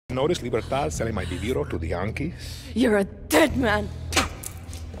Notice Libertad selling my Viviro to the Yankees? You're a dead man.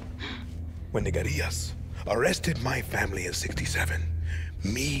 When the guerrillas arrested my family in '67,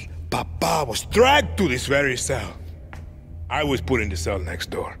 me, Papa, was dragged to this very cell. I was put in the cell next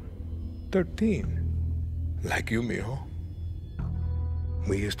door. 13. Like you, mijo.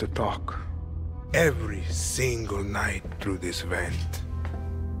 We used to talk every single night through this vent.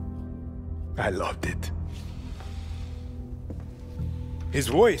 I loved it. His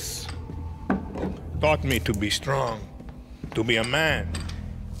voice taught me to be strong, to be a man.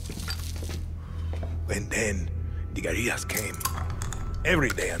 And then the guerrillas came. Every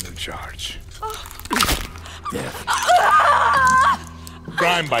day a new charge. Death.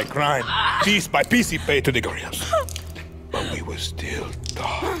 Crime by crime, piece by piece he paid to the guerrillas. But we would still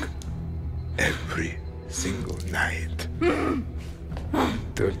talk every single night.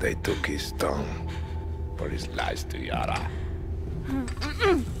 Till they took his tongue for his lies to Yara.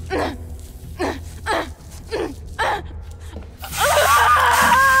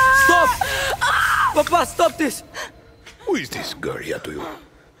 Stop! Papa, stop this! Who is this guerrilla to you?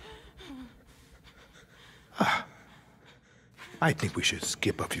 I think we should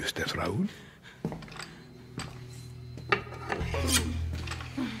skip a few steps, Raúl.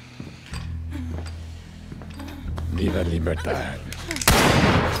 Viva Libertad.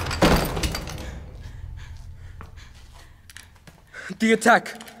 The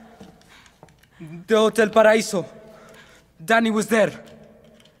attack. The Hotel Paraíso. Dani was there.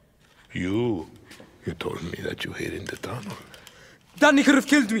 You told me that you hid in the tunnel. Dani could have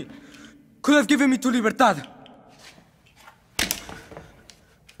killed me. Could have given me to Libertad.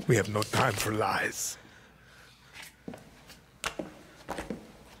 We have no time for lies.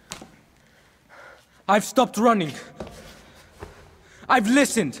 I've stopped running. I've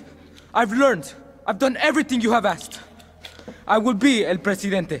listened. I've learned. I've done everything you have asked. I will be El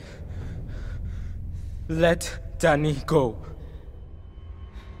Presidente. Let Dani go.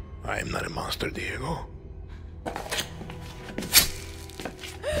 I am not a monster, Diego.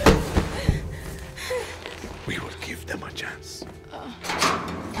 We will give them a chance.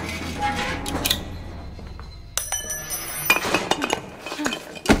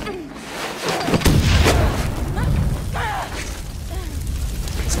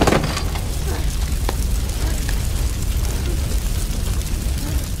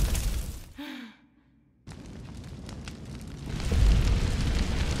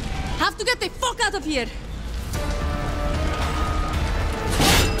 Have to get the fuck out of here!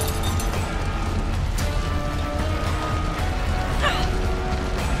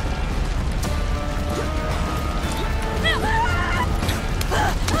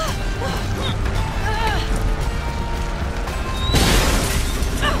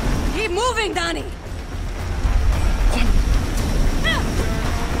 Keep moving, Dani!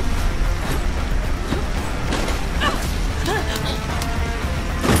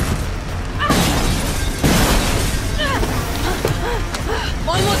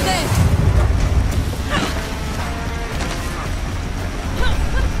 Almost there!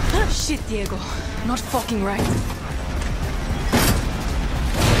 Shit, Diego. Not fucking right.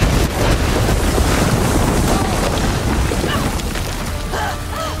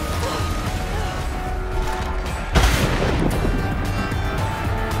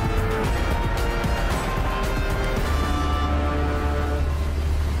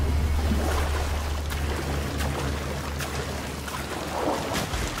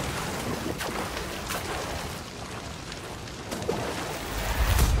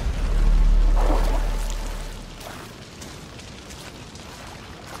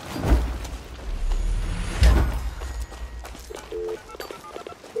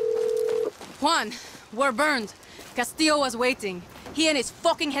 Juan, we're burned. Castillo was waiting. He and his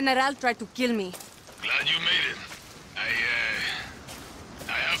fucking general tried to kill me. Glad you made it.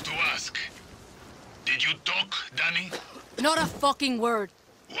 I have to ask. Did you talk, Dani? Not a fucking word.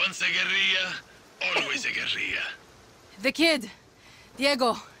 Once a guerrilla, always a guerrilla. The kid,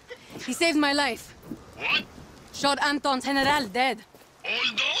 Diego, he saved my life. What? Shot Anton's general dead.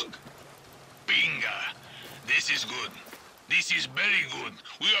 Old dog? Binga. This is good. This is very good.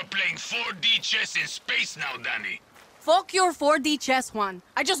 We are playing 4D chess in space now, Dani. Fuck your 4D chess, Juan.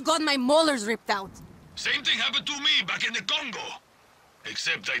 I just got my molars ripped out. Same thing happened to me back in the Congo.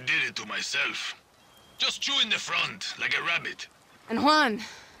 Except I did it to myself. Just chew in the front, like a rabbit. And Juan,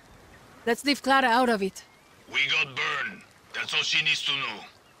 let's leave Clara out of it. We got burned. That's all she needs to know.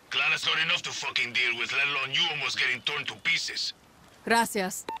 Clara's got enough to fucking deal with, let alone you almost getting torn to pieces.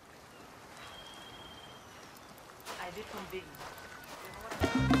 Gracias.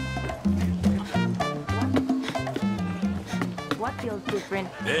 What feels different?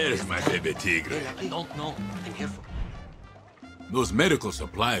 There's my baby tigre. I don't know. I'm here for... Those medical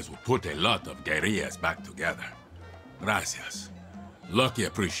supplies will put a lot of guerrillas back together. Gracias. Lucky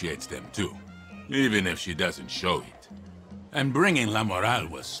appreciates them too, even if she doesn't show it. And bringing La Moral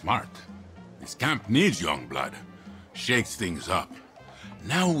was smart. This camp needs young blood. Shakes things up.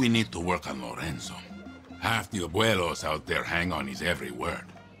 Now we need to work on Lorenzo. Half the abuelos out there hang on his every word.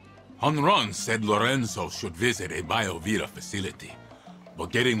 Honron said Lorenzo should visit a BioVita facility.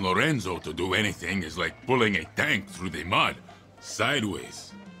 But getting Lorenzo to do anything is like pulling a tank through the mud,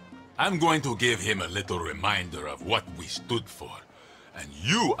 sideways. I'm going to give him a little reminder of what we stood for. And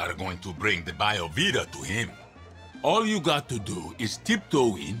you are going to bring the BioVita to him. All you got to do is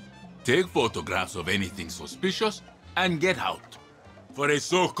tiptoe in, take photographs of anything suspicious, and get out. For a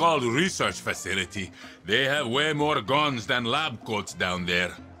so-called research facility, they have way more guns than lab coats down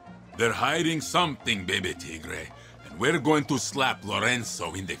there. They're hiding something, baby tigre, and we're going to slap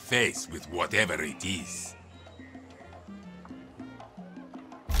Lorenzo in the face with whatever it is.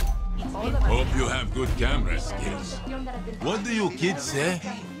 Hope you have good camera skills. What do you kids say?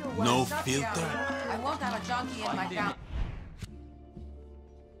 No filter? I won't have a junkie in my town.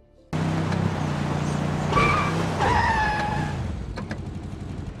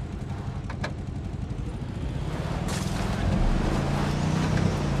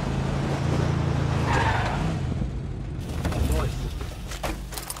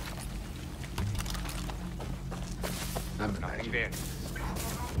 Nothing there.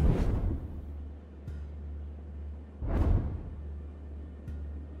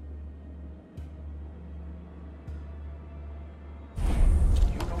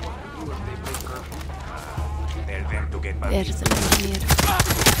 Tell them to get back. There's a man here.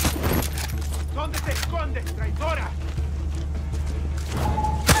 ¿Dónde te escondes, traidora?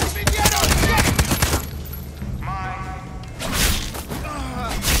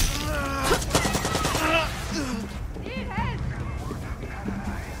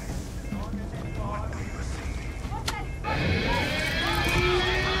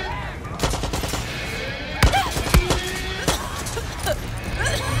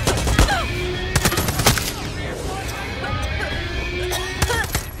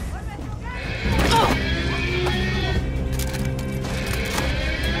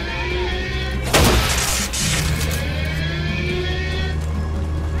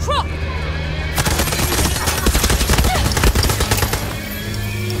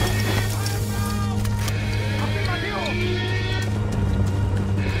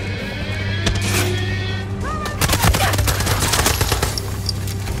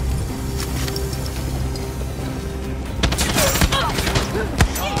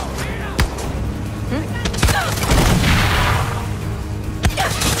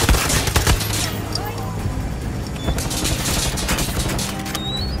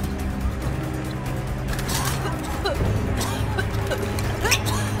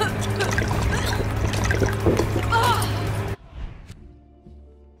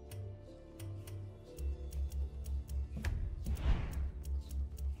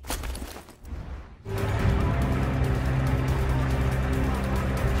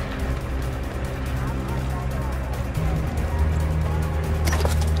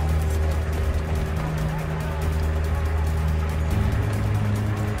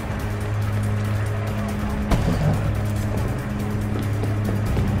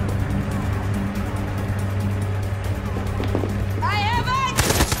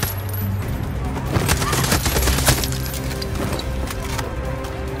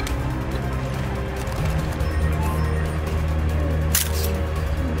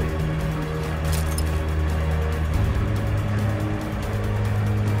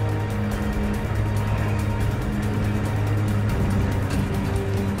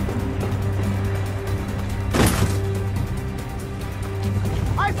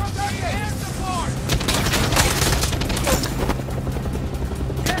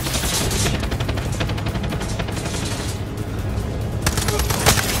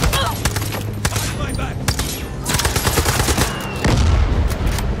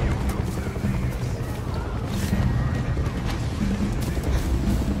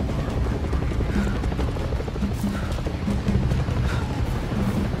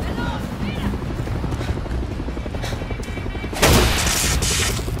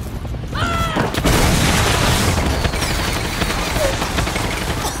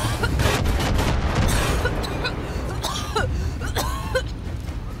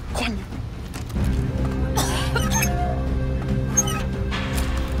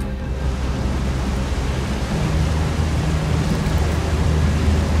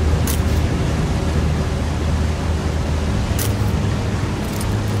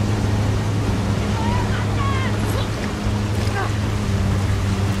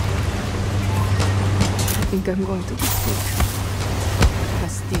 think I'm going to be sick.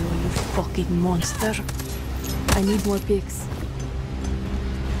 Castillo, you fucking monster. I need more pics.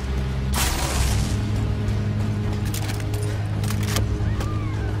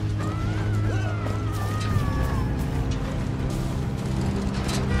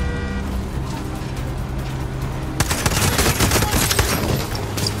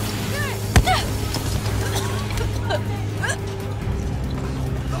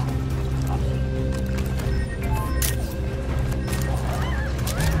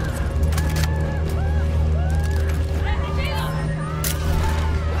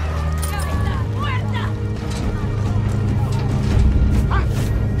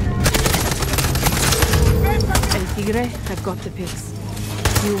 I've got the pics.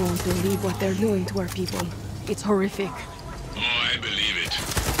 You won't believe what they're doing to our people. It's horrific. Oh, I believe it.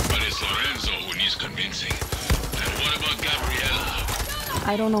 But it's Lorenzo who needs convincing. And what about Gabriela?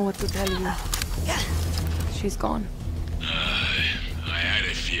 I don't know what to tell you. She's gone. I had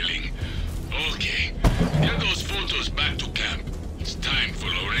a feeling. Okay, get those photos back to camp. It's time for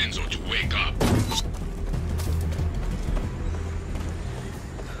Lorenzo to wake up.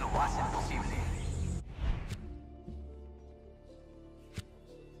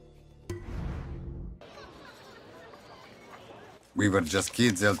 We were just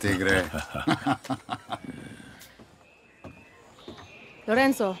kids, El Tigre.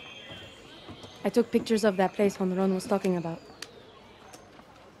 Lorenzo, I took pictures of that place Honron was talking about.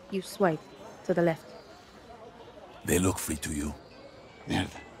 You swipe to the left. They look free to you. Mierda.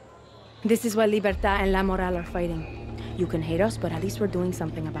 This is why Libertad and La Moral are fighting. You can hate us, but at least we're doing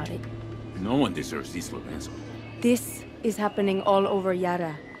something about it. No one deserves this, Lorenzo. This is happening all over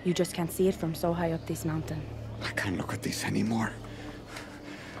Yara. You just can't see it from so high up this mountain. I can't look at this anymore.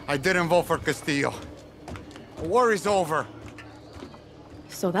 I didn't vote for Castillo. The war is over.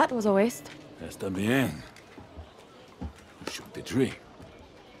 So that was a waste. Está bien. Who shoot the tree?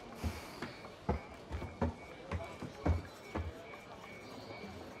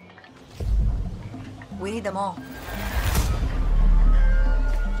 We need them all.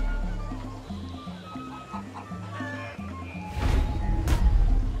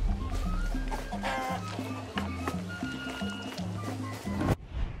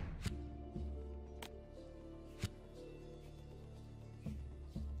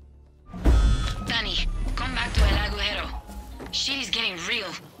 Dani, come back to El Agujero. Shit is getting real.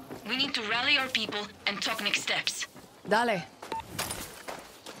 We need to rally our people and talk next steps. Dale.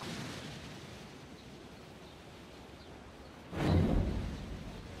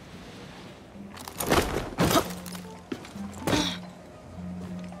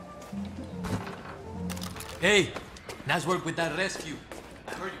 Hey, nice work with that rescue.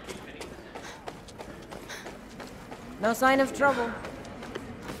 I heard you keep hitting. No sign of trouble.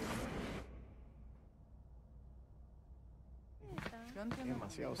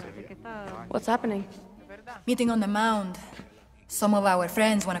 What's happening? Meeting on the mound. Some of our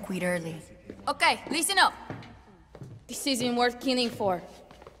friends want to quit early. Okay, listen up. This isn't worth killing for.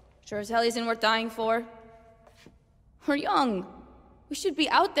 Sure as hell isn't worth dying for. We're young. We should be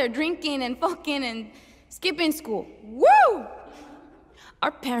out there drinking and fucking and skipping school. Woo!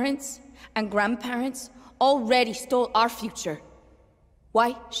 Our parents and grandparents already stole our future.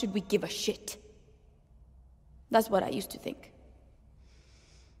 Why should we give a shit? That's what I used to think.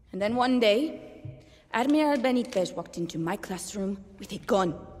 And then one day, Admiral Benitez walked into my classroom with a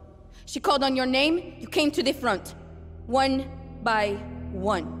gun. She called on your name, you came to the front. One by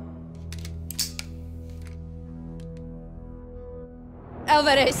one.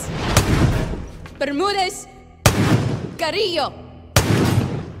 Alvarez. Bermudez. Carrillo.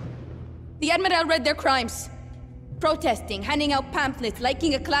 The Admiral read their crimes. Protesting, handing out pamphlets,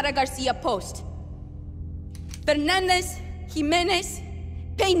 liking a Clara Garcia post. Fernandez, Jimenez,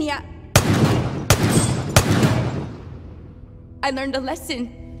 Peña. I learned a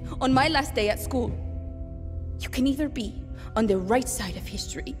lesson on my last day at school. You can either be on the right side of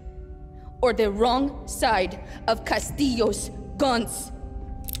history or the wrong side of Castillo's guns.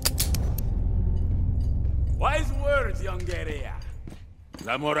 Wise words, young guerilla.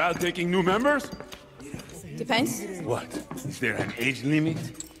 La Moral taking new members? Depends. What? Is there an age limit?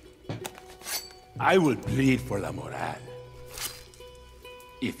 I will plead for La Moral.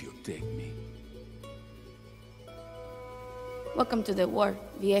 If you take me. Welcome to the war,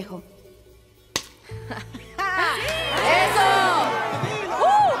 viejo.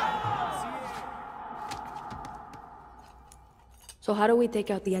 So how do we take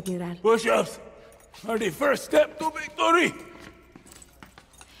out the Admiral? Push-ups are the first step to victory.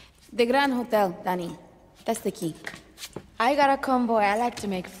 The Grand Hotel, Dani. That's the key. I got a convoy I like to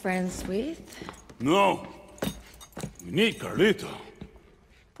make friends with. No, You need Carlito.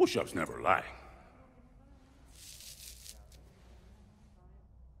 Push-ups never lie.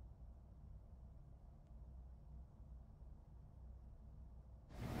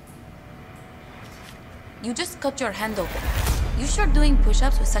 You just cut your hand open. You sure doing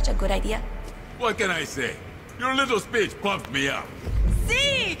push-ups was such a good idea? What can I say? Your little speech pumped me up.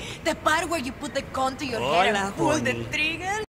 See? The part where you put the gun to your head and pull the trigger?